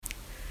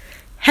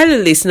Hello,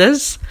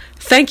 listeners.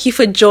 Thank you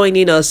for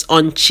joining us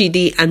on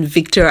Chidi and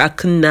Victor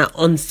Akunna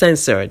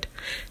Uncensored.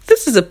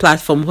 This is a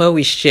platform where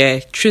we share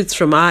truths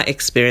from our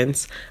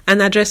experience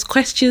and address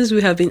questions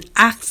we have been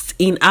asked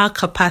in our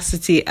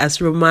capacity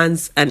as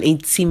romance and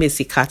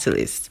intimacy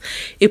catalysts.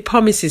 It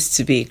promises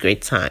to be a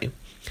great time.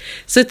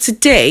 So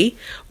today,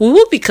 we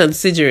will be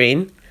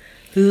considering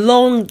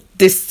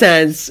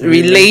long-distance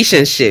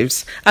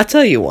relationships. I'll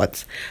tell you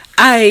what.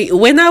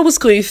 When I was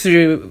going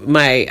through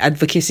my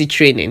advocacy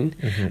training,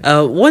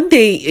 one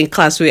day in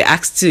class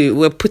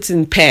we're put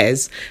in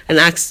pairs and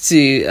asked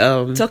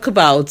to talk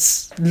about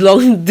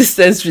long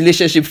distance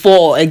relationship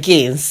for or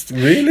against.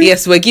 Really?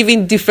 Yes, we're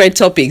giving different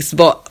topics,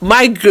 but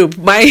my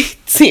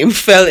team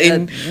fell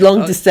in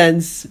long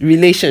distance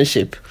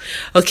relationship.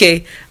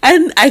 Okay,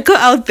 and I got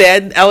out there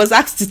and I was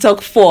asked to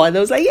talk for, and I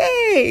was like,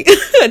 yay!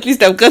 At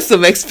least I've got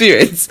some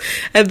experience.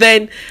 And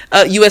then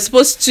you were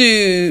supposed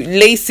to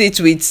lace it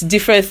with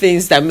different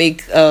things that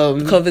make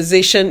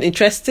conversation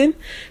interesting.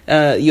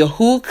 Your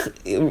hook,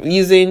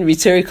 using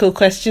rhetorical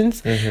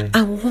questions.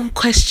 And one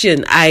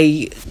question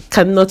I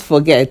cannot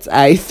forget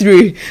I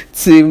threw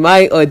to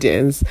my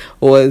audience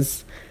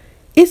was,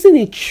 isn't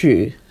it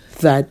true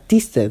that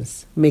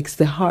distance makes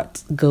the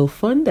heart go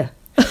fonder?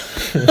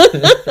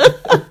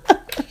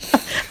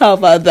 How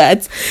about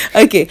that?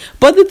 Okay,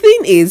 but the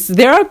thing is,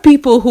 there are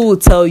people who will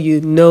tell you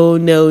no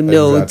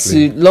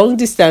Exactly. to long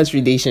distance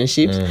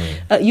relationships.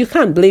 You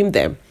can't blame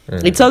them.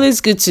 It's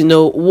always good to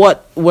know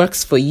what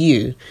works for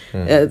you.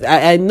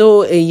 I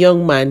know a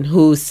young man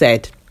who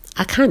said,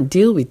 I can't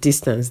deal with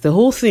distance. The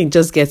whole thing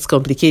just gets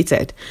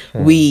complicated.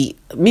 We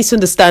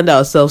misunderstand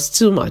ourselves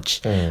too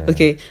much.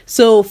 Okay,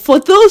 so for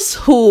those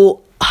who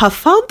have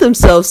found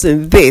themselves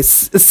in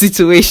this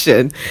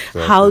situation,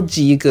 how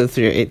do you go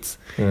through it?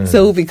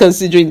 So we'll be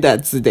considering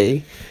that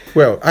today.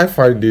 Well, I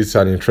find this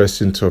an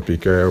interesting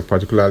topic,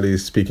 particularly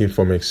speaking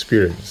from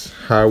experience.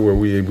 How were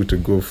we able to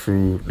go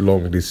through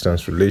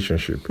long-distance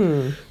relationship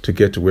to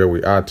get to where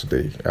we are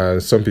today?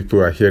 And some people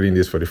are hearing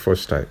this for the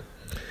first time.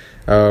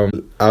 I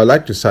would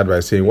like to start by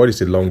saying, what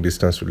is a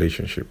long-distance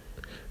relationship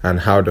and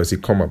how does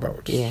it come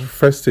about? Yeah.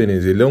 First thing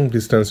is, a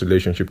long-distance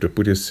relationship, to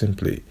put it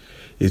simply,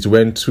 is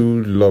when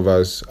two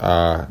lovers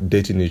are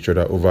dating each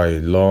other over a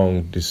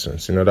long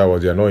distance. In other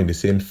words, they are not in the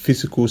same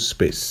physical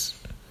space.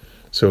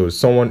 So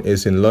someone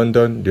is in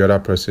London, the other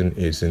person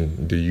is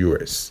in the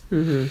US.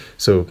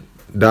 So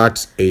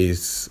that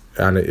is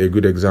a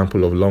good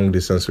example of long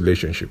distance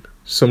relationship.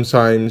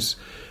 Sometimes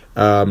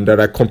there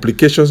are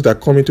complications that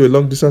come into a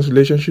long distance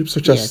relationship,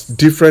 such as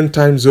different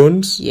time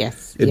zones.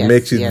 It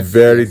makes it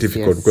very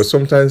difficult because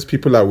sometimes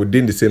people are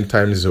within the same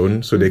time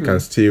zone, so they can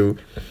still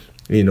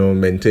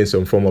maintain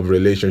some form of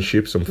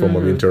relationship, some form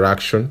of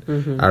interaction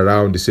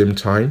around the same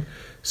time.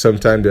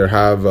 Sometimes they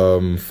have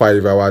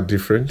 5-hour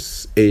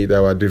difference,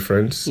 8-hour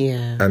difference,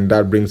 and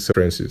that brings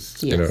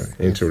differences,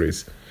 into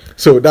it.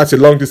 So that's a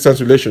long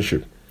distance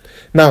relationship.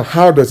 Now,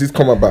 how does it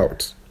come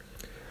about?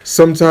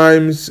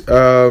 Sometimes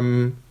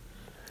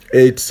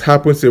it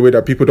happens the way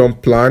that people don't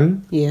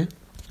plan.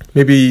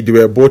 Maybe they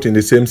were both in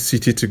the same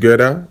city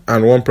together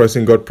and one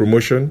person got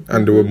promotion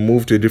and they were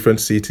moved to a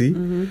different city.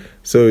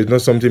 So it's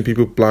not something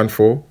people plan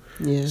for.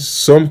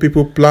 Some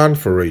people plan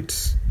for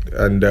it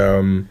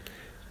and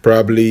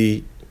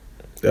probably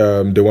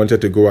they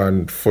wanted to go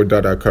and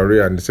further their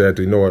career and said,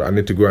 you know what, I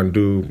need to go and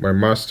do my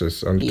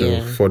master's and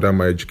to further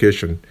my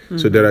education.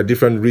 So there are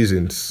different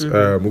reasons.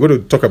 We're going to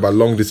talk about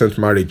long distance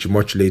marriage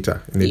much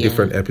later in a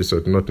different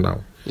episode, not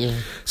now.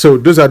 So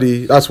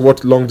that's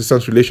what long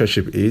distance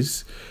relationship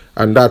is.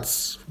 And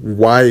that's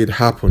why it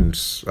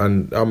happens.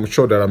 And I'm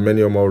sure there are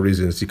many more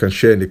reasons. You can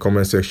share in the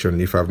comment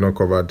section if I've not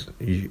covered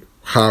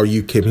how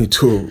you came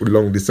into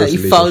long distance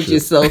relationship. You found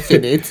yourself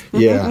in it.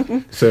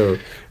 So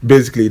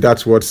basically,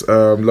 that's what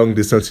long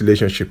distance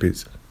relationship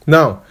is.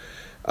 Now,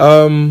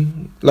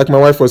 like my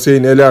wife was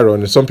saying earlier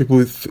on, some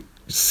people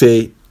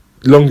say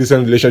long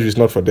distance relationship is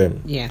not for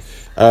them.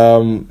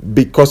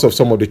 Because of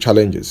some of the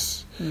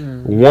challenges.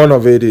 One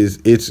of it is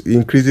it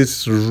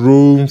increases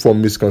room for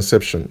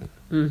misconception.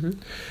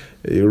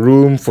 A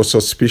room for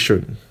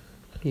suspicion.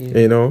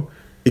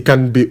 It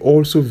can be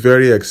also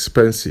very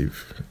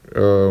expensive,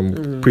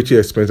 pretty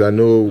expensive. I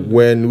know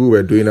when we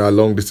were doing our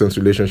long distance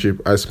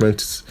relationship,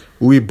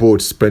 we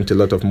both spent a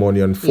lot of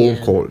money on phone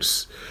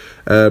calls.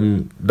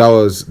 That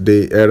was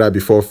the era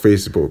before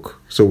Facebook,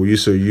 so we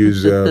used to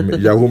use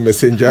Yahoo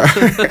Messenger,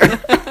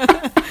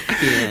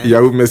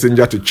 Yahoo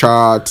Messenger to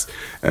chat.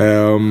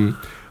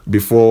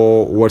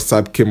 Before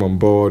WhatsApp came on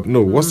board,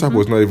 WhatsApp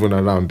was not even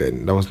around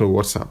then. There was no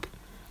WhatsApp.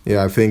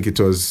 I think it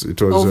was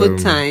over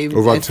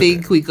time. I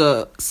think we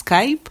got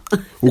Skype.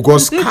 We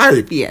got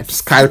Skype.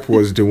 Yes. Skype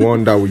was the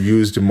one that we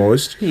used the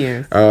most.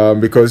 Yes.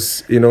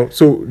 Because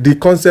so the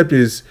concept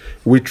is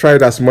we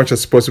tried as much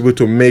as possible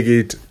to make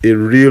it a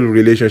real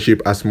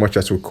relationship as much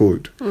as we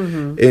could.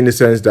 In the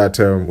sense that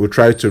we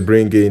tried to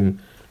bring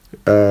in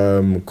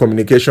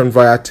communication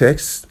via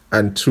text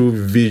and through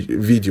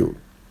video.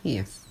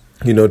 Yes.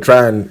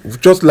 Try and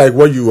just like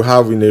what you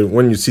have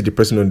when you see the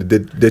person on the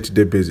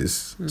day-to-day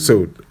basis.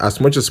 So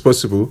as much as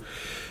possible,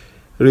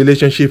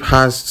 relationship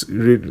has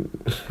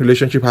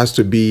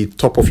to be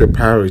top of your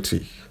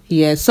priority.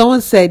 Yeah,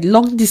 someone said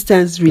long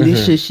distance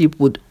relationship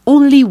would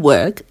only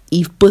work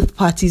if both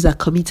parties are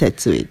committed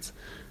to it.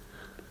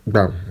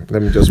 Bam.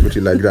 Let me just put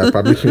it like that.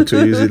 Permit me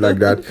to use it like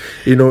that.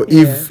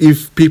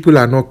 If people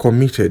are not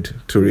committed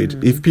to it,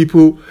 if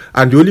people,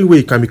 and the only way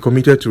you can be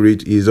committed to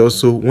it is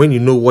also when you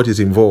know what is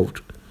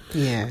involved.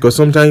 Yeah. Because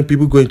sometimes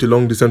people go into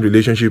long distance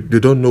relationship, they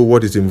don't know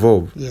what is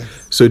involved. Yes.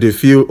 So they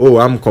feel, oh,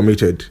 I'm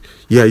committed.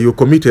 Yeah, you're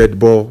committed,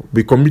 but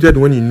be committed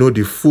when you know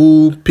the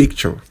full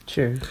picture.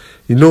 Sure.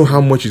 You know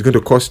how much it's going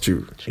to cost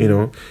you.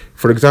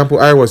 For example,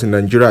 I was in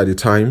Nigeria at the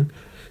time,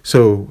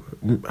 so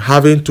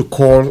having to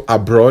call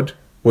abroad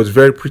was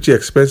pretty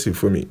expensive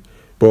for me,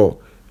 but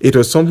it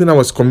was something I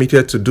was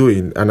committed to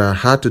doing, and I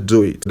had to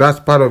do it. That's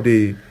part of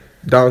the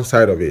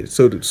downside of it.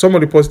 So some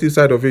of the positive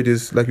side of it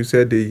is, like you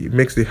said, it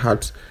makes the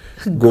heart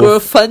grow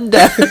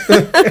fonder.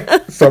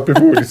 Some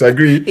people will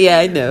disagree. Yeah,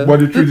 I know. But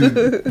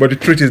the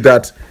truth is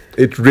that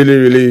it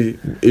really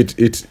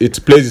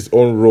it plays its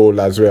own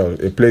role as well.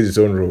 It plays its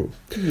own role.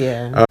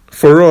 Yeah.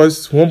 For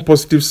us, one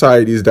positive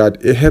side is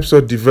that it helps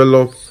us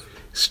develop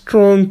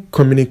strong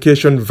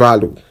communication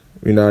value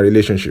in our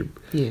relationship.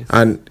 Yes.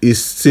 And it's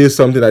still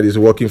something that is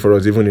working for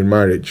us even in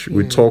marriage.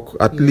 We talk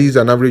at least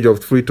an average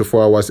of 3 to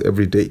 4 hours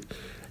every day.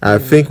 I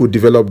think we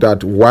developed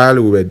that while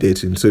we were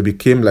dating, so it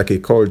became like a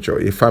culture,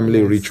 a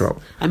family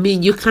ritual. I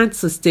mean, you can't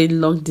sustain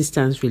long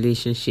distance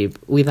relationship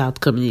without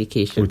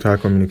communication.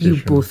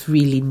 You both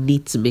really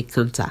need to make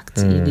contact.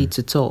 You need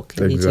to talk.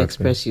 You need to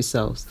express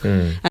yourselves.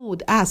 I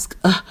would ask,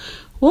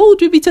 what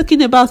would we be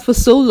talking about for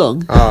so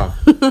long?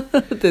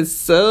 There's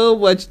so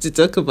much to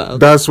talk about.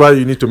 That's why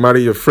you need to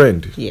marry your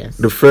friend. Yes.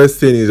 The first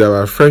thing is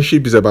our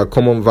friendship is about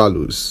common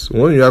values.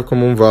 When you have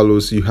common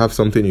values, you have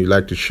something you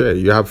like to share.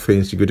 You have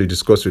things you go to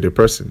discuss with a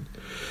person.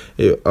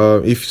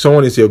 If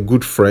someone is your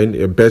good friend,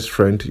 your best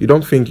friend, you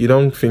don't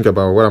think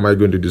about what am I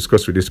going to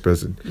discuss with this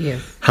person.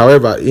 Yes.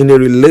 However, in a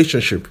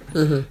relationship,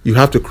 you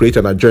have to create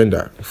an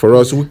agenda. For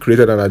us, we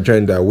created an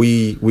agenda.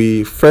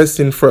 We first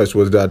thing first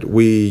was that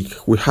we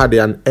had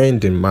an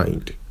end in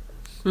mind.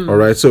 All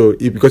right. So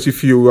because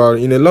if you are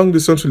in a long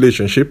distance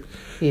relationship,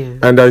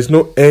 and there is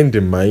no end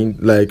in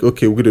mind, like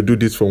okay, we're going to do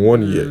this for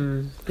 1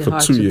 year, for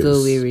 2 years.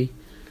 Go weary.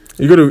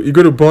 You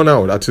got to burn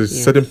out at a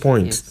certain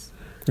point. Yes.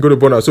 You go to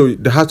burn out. So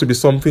there has to be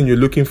something you're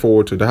looking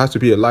forward to. There has to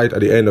be a light at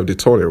the end of the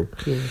tunnel.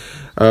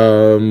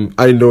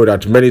 I know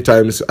that many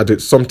times,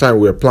 sometime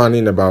we're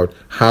planning about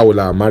how will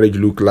our marriage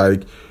look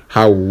like,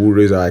 how will we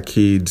raise our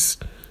kids,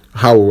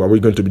 how are we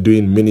going to be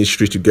doing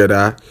ministry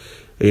together.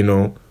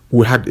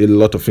 We had a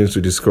lot of things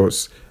to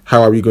discuss.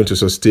 How are we going to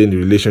sustain the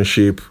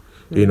relationship?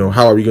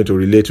 How are we going to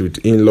relate with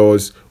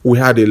in-laws? We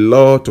had a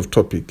lot of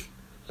topic.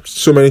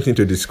 So many things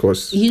to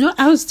discuss.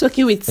 I was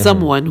talking with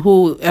someone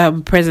who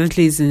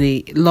presently is in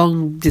a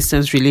long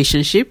distance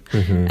relationship,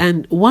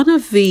 and one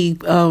of the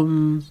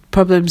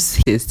problems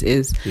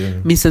is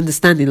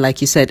misunderstanding, like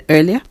you said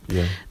earlier.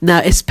 Now,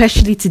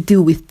 especially to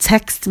do with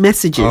text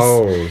messages.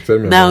 Tell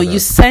me now about you that.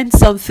 send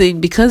something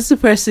because the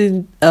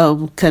person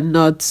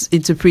cannot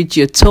interpret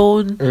your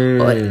tone,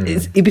 or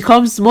it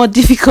becomes more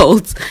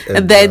difficult, exactly.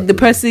 And then the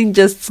person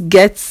just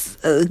gets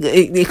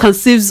it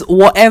conceives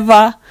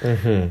whatever.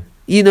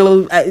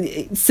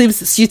 It seems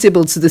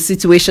suitable to the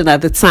situation at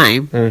the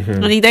time.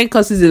 And it then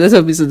causes a lot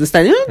of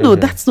misunderstanding. No,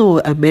 that's not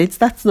what I meant.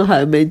 That's not how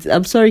I meant.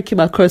 I'm sorry it came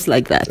across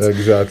like that.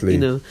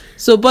 Exactly.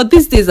 So, but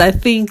these days, I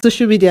think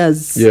social media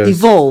has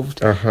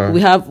evolved.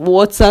 We have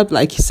WhatsApp,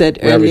 like you said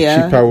earlier.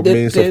 Have a cheaper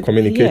means of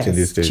communicating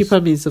these days.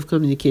 Cheaper means of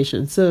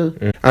communication. So,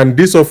 and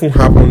this often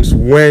happens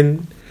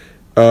when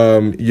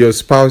your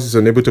spouse is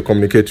unable to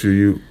communicate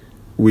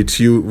with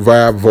you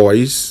via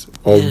voice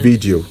or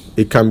video.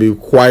 It can be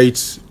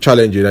quite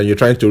challenging, and you're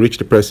trying to reach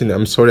the person.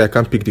 I'm sorry, I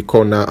can't pick the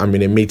call now. I'm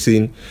in a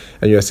meeting,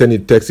 and you're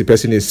sending text. The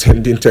person is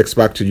sending text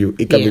back to you.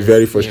 It can be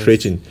very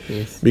frustrating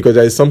because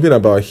there is something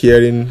about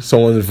hearing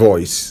someone's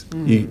voice.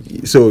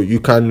 So you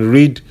can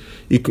read.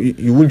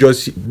 You won't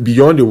just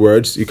beyond the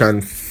words. You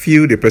can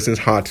feel the person's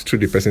heart through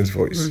the person's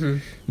voice.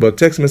 But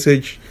text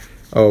message.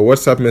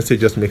 WhatsApp message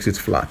just makes it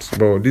flat.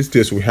 But these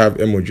days we have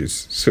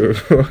emojis, so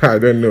I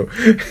don't know.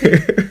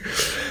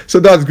 So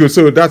that's good.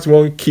 So that's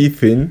one key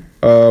thing.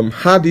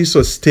 How do you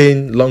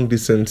sustain long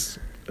distance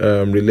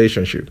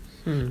relationship?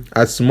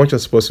 As much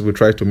as possible,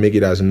 try to make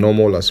it as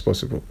normal as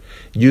possible.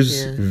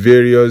 Use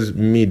various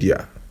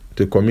media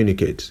to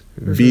communicate.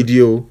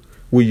 Video,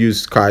 we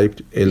use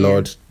Skype a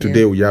lot.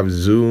 Today we have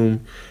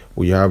Zoom.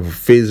 We have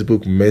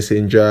Facebook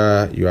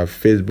Messenger. You have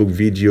Facebook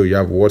video. You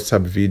have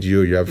WhatsApp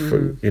video. You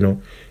have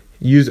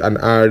use an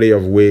array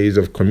of ways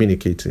of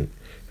communicating.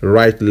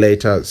 Write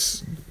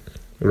letters,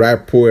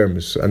 write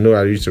poems. I know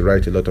I used to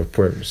write a lot of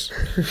poems.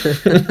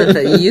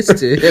 You used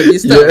to?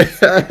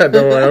 Don't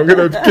worry, I'm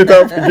going to get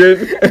up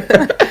again.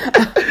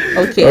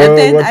 Okay, and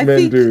then I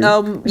think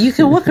you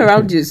can work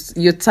around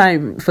your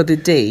time for the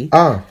day,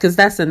 because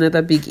that's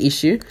another big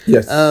issue.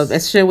 Yes.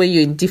 Especially when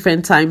you're in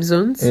different time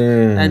zones,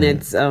 and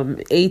it's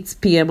 8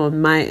 p.m.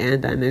 on my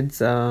end, and it's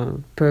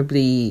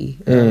probably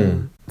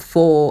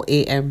 4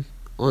 a.m.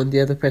 on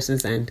the other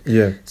person's end.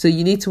 Yeah. So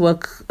you need to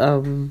work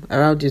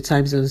around your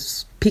time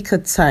zones. Pick a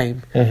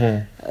time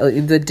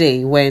in the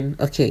day when,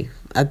 okay,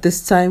 at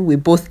this time we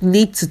both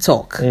need to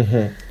talk.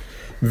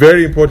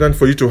 Very important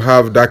for you to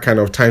have that kind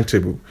of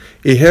timetable.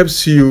 It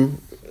helps you.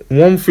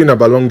 One thing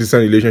about long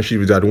distance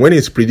relationship is that when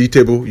it's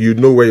predictable, you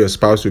know where your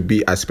spouse will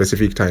be at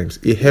specific times.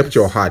 It helps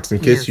your heart in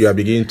case you are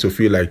beginning to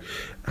feel like,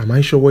 am I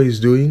sure what he's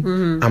doing?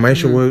 Am I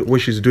sure what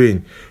she's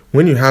doing?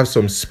 When you have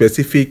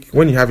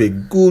when you have a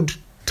good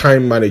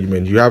time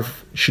management,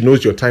 she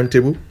knows your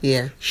timetable.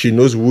 Yeah. She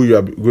knows who you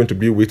are going to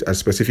be with at a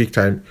specific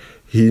time.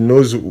 He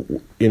knows,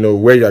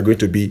 where you are going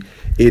to be.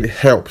 It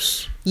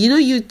helps.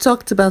 You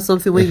talked about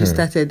something when you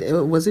started.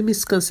 Was it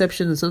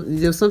misconception or something?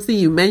 There was something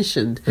you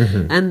mentioned.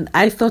 And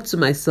I thought to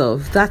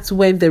myself, that's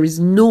when there is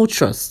no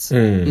trust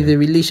in the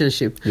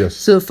relationship. Yes.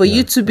 So for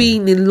you to be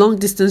in a long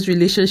distance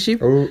relationship,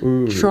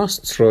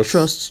 trust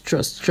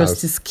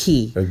is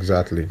key.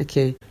 Exactly.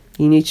 Okay.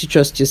 You need to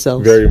trust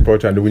yourself. Very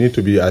important. We need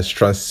to be as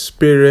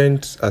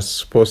transparent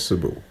as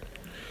possible.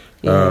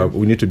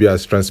 We need to be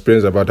as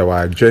transparent about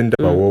our agenda,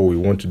 about what we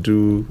want to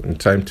do, and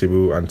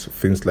timetable, and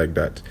things like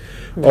that.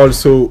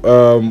 Also,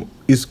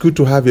 it's good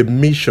to have a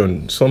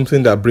mission,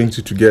 something that brings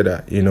you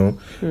together. You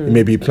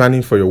may be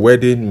planning for your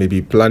wedding,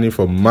 maybe planning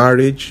for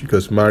marriage,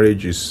 because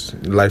marriage is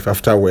life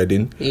after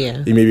wedding.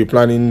 Yeah. You may be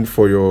planning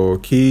for your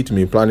kids, you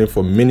may be planning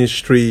for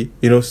ministry.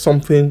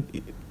 Something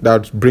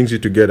that brings you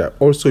together.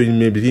 Also, you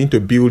may begin to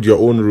build your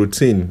own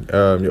routine,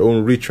 your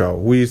own ritual.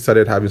 We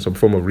started having some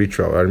form of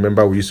ritual. I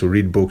remember we used to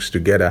read books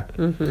together.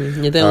 Then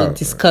we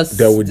discuss.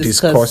 They would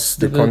discuss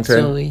the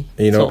content,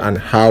 and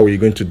how we're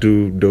going to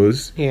do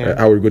those.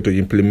 How we're going to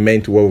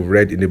implement what we've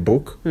read in the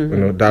book.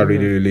 That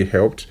really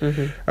helped.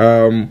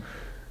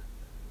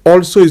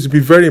 Also, it's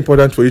be very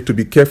important for you to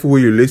be careful who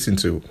you listen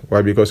to.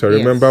 Why? Because I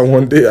remember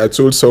one day I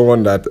told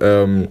someone that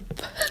I'm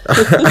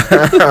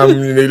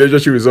in a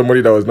relationship with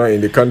somebody that was not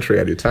in the country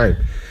at the time.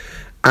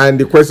 And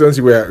the questions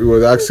he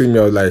was asking me,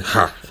 I was like,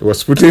 it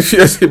was putting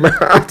fears in my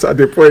heart at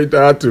the point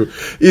I had to.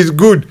 It's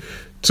good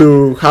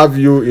to have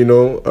you,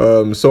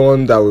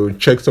 someone that will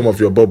check some of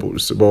your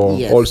bubbles,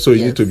 but also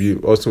you need to be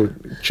also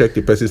check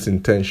the person's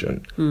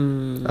intention.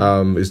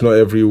 It's not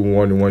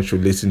everyone one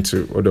should listen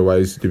to,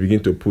 otherwise they begin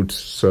to put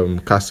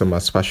some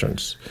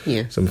aspersions,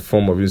 some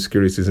form of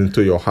insecurities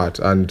into your heart,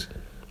 and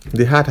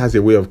the heart has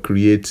a way of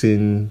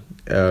creating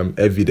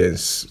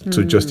evidence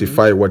to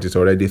justify what it's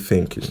already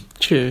thinking.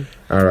 True.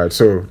 All right,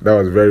 so that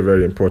was very,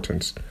 very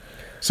important.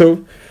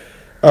 So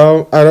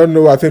I don't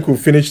know. I think we've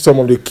finished some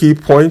of the key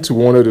points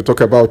we wanted to talk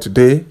about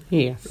today.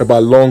 Yes.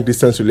 About long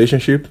distance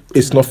relationship.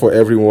 It's not for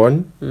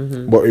everyone,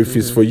 but if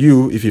it's for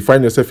you, if you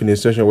find yourself in a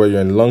situation where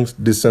you're in long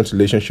distance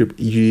relationship,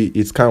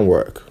 it can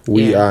work.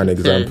 We are an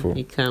example.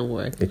 It can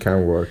work. It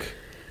can work.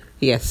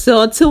 Yes.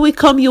 So until we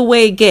come your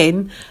way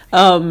again,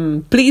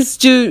 please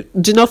do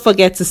not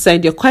forget to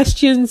send your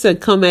questions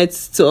and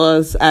comments to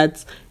us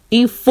at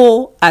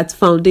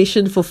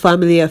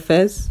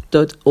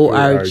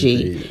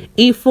info@foundationforfamilyaffairs.org.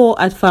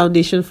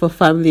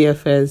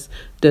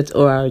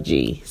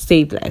 info@foundationforfamilyaffairs.org.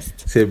 Stay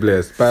blessed. Stay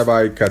blessed. Bye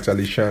bye,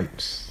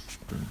 Catalyshans.